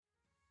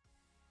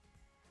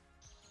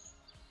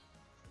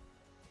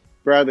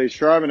Bradley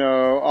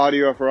Charbonneau,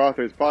 Audio for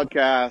Authors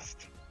podcast.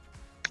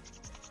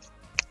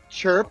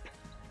 Chirp,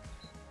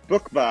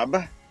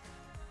 BookBub,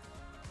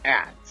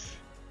 ads.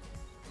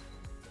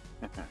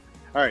 All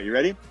right, you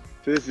ready?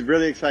 So this is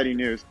really exciting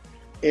news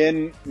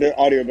in the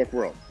audiobook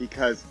world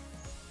because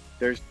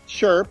there's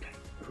Chirp,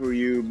 who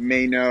you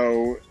may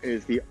know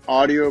is the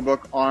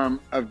audiobook arm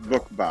of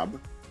BookBub.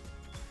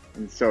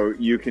 And so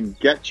you can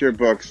get your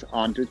books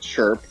onto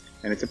Chirp,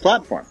 and it's a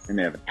platform. And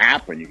they have an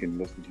app, and you can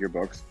listen to your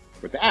books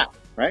with the app,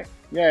 right?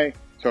 Yay.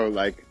 So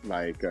like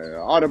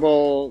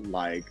Audible,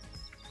 like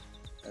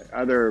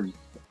other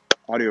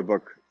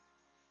audiobook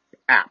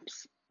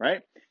apps,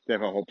 right? They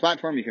have a whole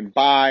platform. You can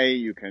buy,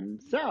 you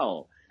can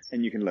sell,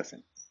 and you can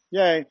listen.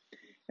 Yay.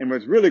 And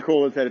what's really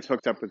cool is that it's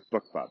hooked up with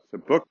BookBub. So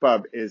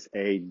BookBub is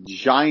a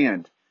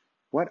giant,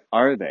 what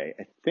are they?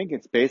 I think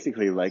it's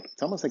basically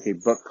it's almost like a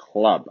book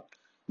club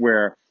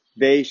where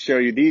they show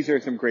you, these are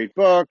some great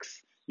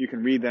books. You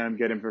can read them,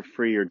 get them for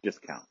free or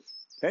discounts.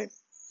 Okay?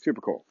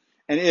 Super cool.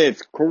 And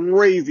it's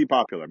crazy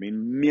popular. I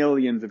mean,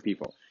 millions of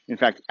people. In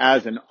fact,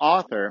 as an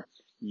author,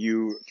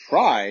 you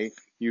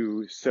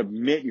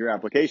submit your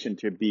application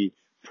to be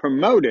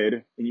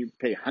promoted, and you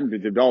pay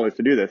hundreds of dollars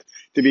to do this,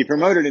 to be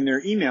promoted in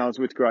their emails,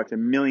 which go out to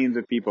millions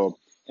of people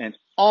and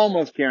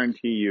almost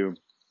guarantee you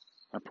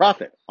a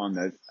profit on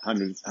this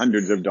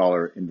hundreds of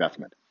dollar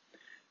investment.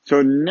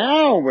 So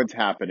now what's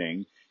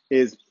happening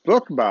is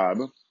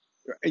BookBub,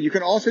 you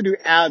can also do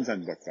ads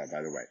on BookBub,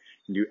 by the way.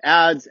 You do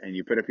ads, and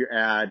you put up your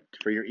ad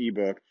for your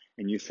ebook,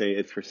 and you say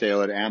it's for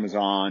sale at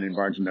Amazon and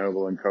Barnes &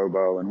 Noble and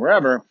Kobo and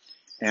wherever,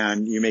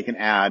 and you make an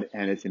ad,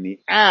 and it's in the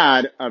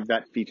ad of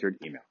that featured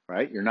email,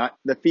 right? You're not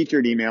the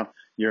featured email,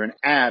 you're an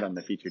ad on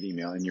the featured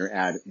email, and your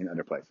ad in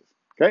other places.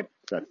 Okay?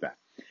 So that's that.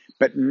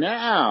 But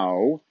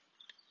now,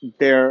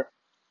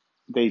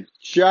 they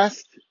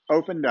just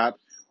opened up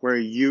where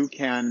you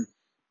can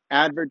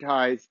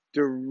advertise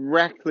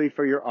directly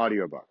for your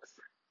audiobooks.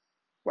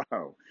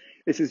 Wow.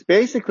 This is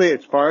basically,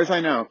 as far as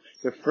I know,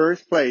 the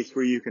first place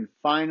where you can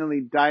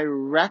finally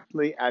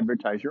directly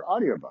advertise your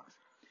audiobooks.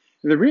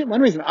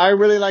 One reason I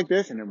really like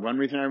this, and one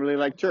reason I really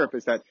like Chirp,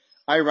 is that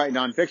I write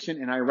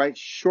nonfiction and I write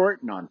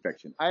short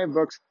nonfiction. I have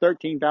books,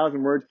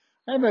 13,000 words.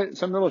 I have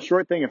some little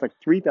short thing, it's like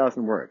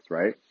 3,000 words,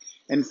 right?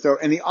 And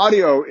the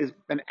audio is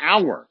an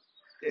hour,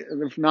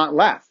 if not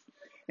less.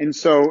 And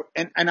so,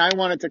 and I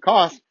want it to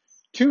cost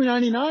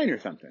 $2.99 or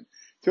something.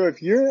 So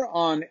if you're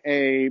on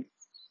a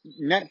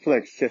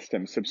Netflix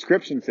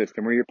subscription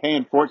system, where you're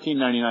paying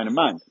 $14.99 a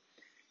month,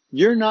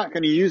 you're not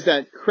going to use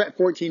that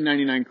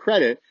 $14.99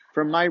 credit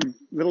for my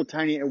little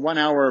tiny 1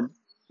 hour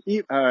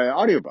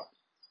audiobook.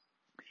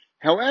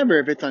 However,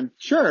 if it's on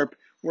Chirp,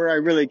 where I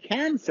really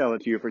can sell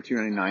it to you for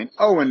 $2.99,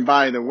 oh, and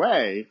by the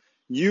way,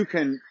 you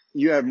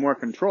have more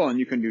control and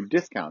you can do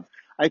discounts.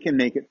 I can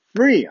make it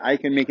free. I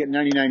can make it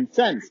 99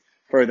 cents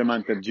for the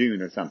month of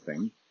June or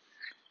something.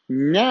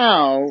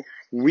 Now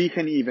we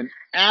can even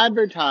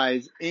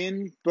advertise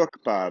in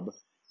BookBub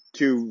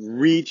to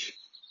reach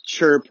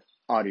Chirp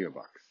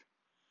audiobooks.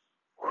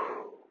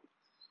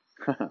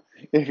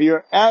 If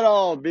you're at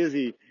all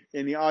busy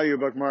in the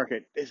audiobook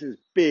market, this is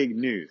big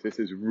news. This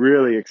is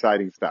really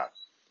exciting stuff.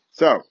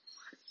 So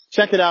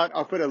check it out.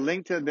 I'll put a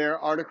link to their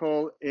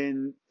article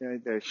in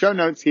the show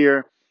notes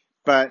here.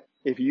 But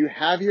if you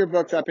have your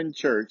books up in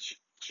church,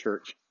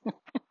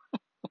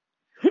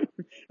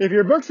 if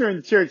your books are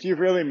in church, you've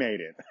really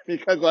made it,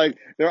 because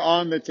they're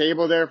on the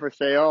table there for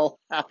sale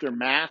after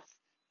mass.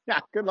 Yeah,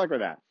 good luck with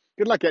that.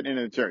 Good luck getting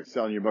into the church,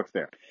 selling your books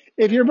there.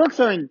 If your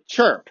books are in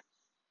Chirp,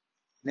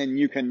 then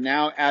you can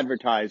now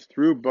advertise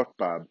through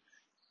BookBub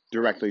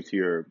directly to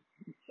your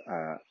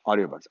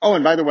audiobooks. Oh,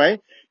 and by the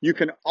way, you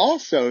can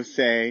also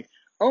say,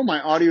 oh, my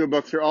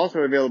audiobooks are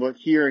also available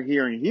here,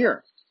 here, and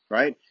here,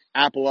 right?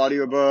 Apple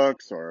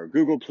Audiobooks or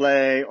Google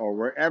Play or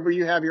wherever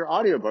you have your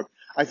audiobook.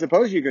 I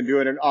suppose you can do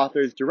it at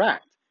Authors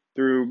Direct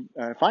through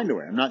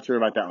Findaway. I'm not sure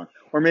about that one.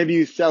 Or maybe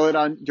you sell it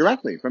on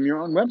directly from your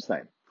own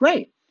website.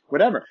 Great.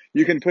 Whatever.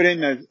 You can put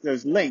in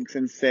those links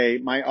and say,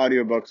 my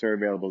audiobooks are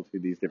available to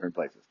these different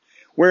places.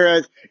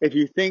 Whereas if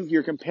you think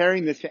you're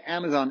comparing this to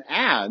Amazon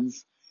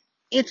ads,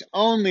 it's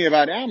only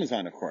about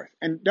Amazon, of course.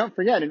 And don't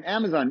forget, in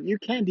Amazon, you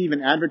can't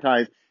even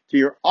advertise to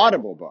your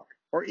Audible book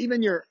or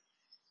even your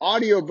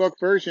audiobook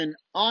version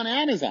on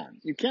Amazon.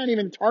 You can't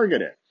even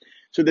target it.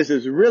 So this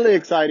is really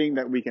exciting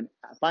that we can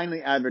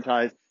finally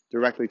advertise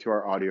directly to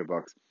our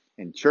audiobooks,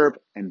 and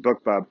Chirp and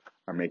BookBub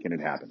are making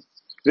it happen.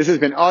 This has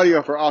been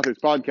Audio for Authors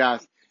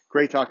podcast.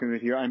 Great talking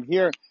with you. I'm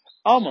here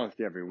almost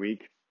every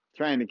week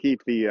trying to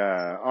keep the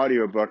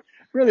audiobook.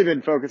 Really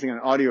been focusing on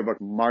audiobook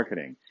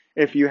marketing.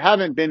 If you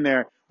haven't been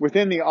there,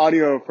 within the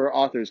Audio for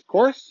Authors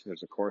course,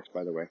 there's a course,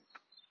 by the way.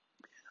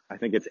 I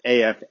think it's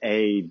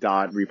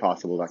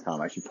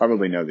afa.repossible.com. I should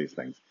probably know these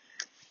things.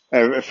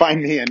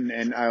 Find me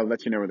and I'll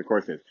let you know where the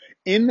course is.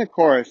 In the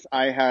course,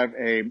 I have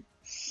a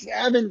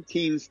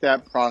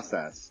 17-step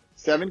process,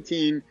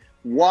 17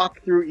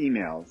 walkthrough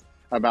emails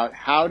about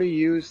how to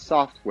use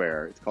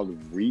software. It's called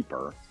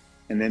Reaper,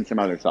 and then some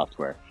other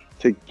software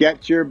to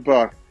get your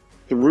book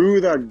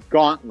through the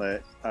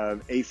gauntlet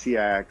of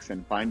ACX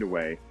and find a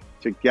way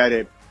to get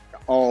it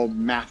all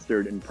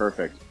mastered and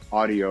perfect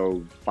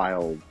audio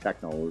file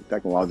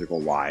technological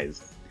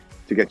wise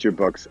to get your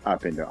books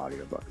up into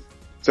audiobooks.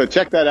 So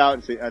check that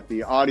out at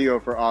the Audio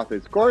for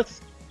Authors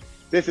course.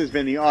 This has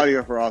been the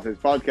Audio for Authors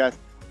podcast.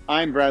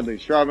 I'm Bradley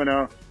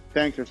Charbonneau.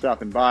 Thanks for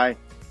stopping by.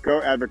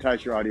 Go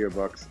advertise your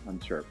audiobooks on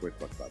Chirp with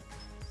Book Club.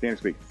 See you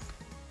next week.